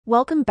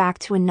Welcome back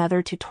to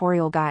another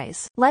tutorial,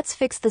 guys. Let's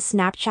fix the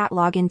Snapchat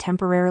login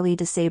temporarily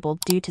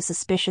disabled due to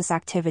suspicious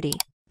activity.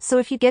 So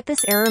if you get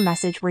this error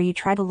message where you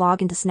try to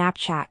log into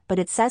Snapchat but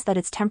it says that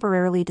it's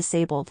temporarily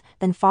disabled,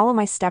 then follow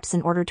my steps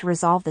in order to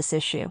resolve this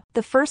issue.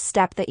 The first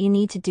step that you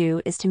need to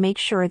do is to make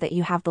sure that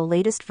you have the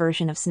latest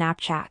version of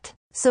Snapchat.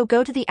 So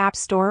go to the App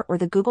Store or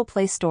the Google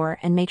Play Store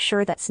and make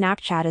sure that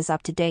Snapchat is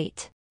up to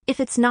date. If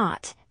it's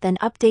not, then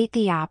update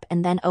the app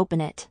and then open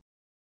it.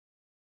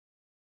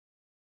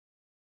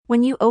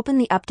 When you open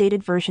the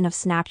updated version of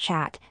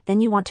Snapchat, then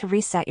you want to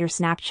reset your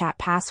Snapchat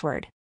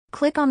password.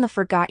 Click on the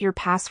Forgot Your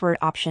Password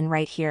option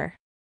right here.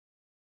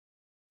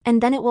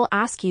 And then it will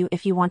ask you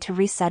if you want to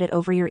reset it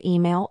over your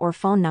email or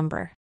phone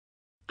number.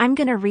 I'm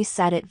gonna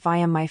reset it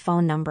via my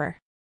phone number.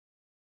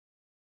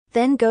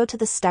 Then go to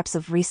the steps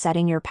of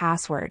resetting your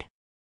password.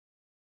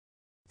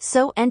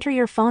 So enter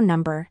your phone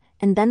number,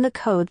 and then the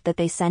code that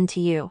they send to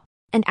you.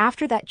 And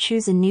after that,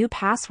 choose a new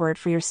password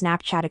for your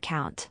Snapchat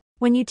account.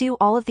 When you do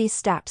all of these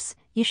steps,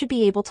 you should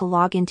be able to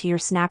log into your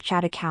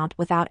Snapchat account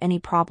without any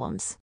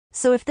problems.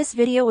 So if this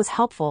video was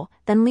helpful,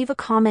 then leave a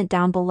comment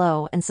down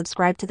below and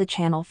subscribe to the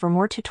channel for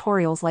more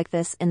tutorials like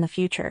this in the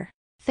future.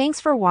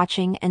 Thanks for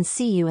watching and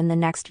see you in the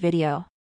next video.